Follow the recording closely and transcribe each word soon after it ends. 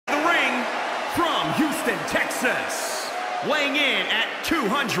Austin, Texas, weighing in at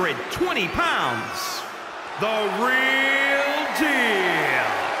 220 pounds, the real deal,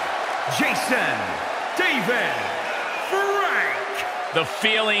 Jason David Frank. The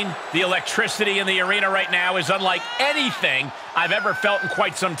feeling, the electricity in the arena right now is unlike anything I've ever felt in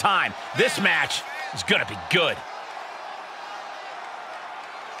quite some time. This match is gonna be good.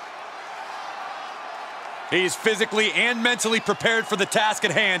 He's physically and mentally prepared for the task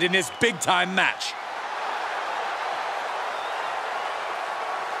at hand in his big-time match.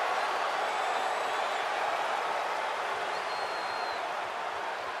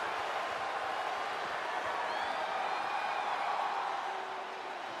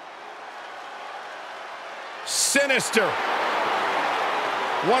 Sinister.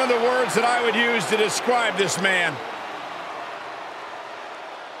 One of the words that I would use to describe this man.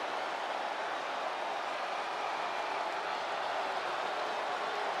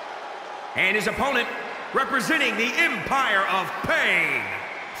 And his opponent, representing the Empire of Pain,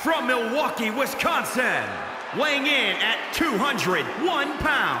 from Milwaukee, Wisconsin, weighing in at 201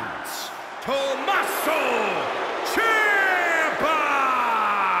 pounds, Tommaso Ciampa!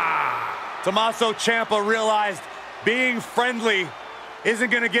 Tommaso Ciampa realized being friendly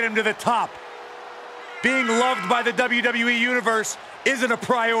isn't going to get him to the top. Being loved by the WWE Universe isn't a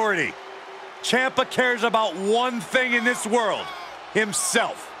priority. Ciampa cares about one thing in this world: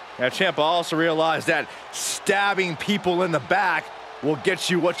 himself. Now, Ciampa also realized that stabbing people in the back will get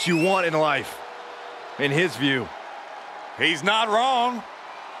you what you want in life, in his view. He's not wrong.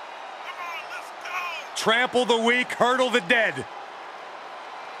 Trample the weak, hurdle the dead.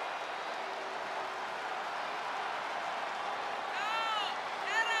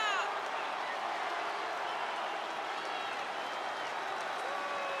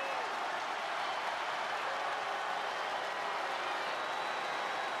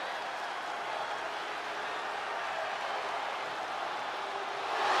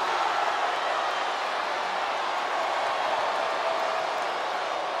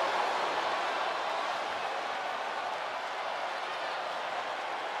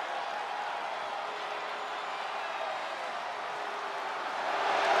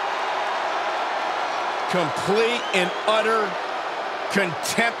 Complete and utter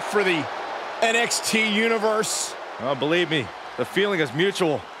contempt for the NXT universe. Oh, believe me, the feeling is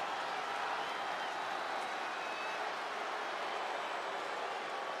mutual.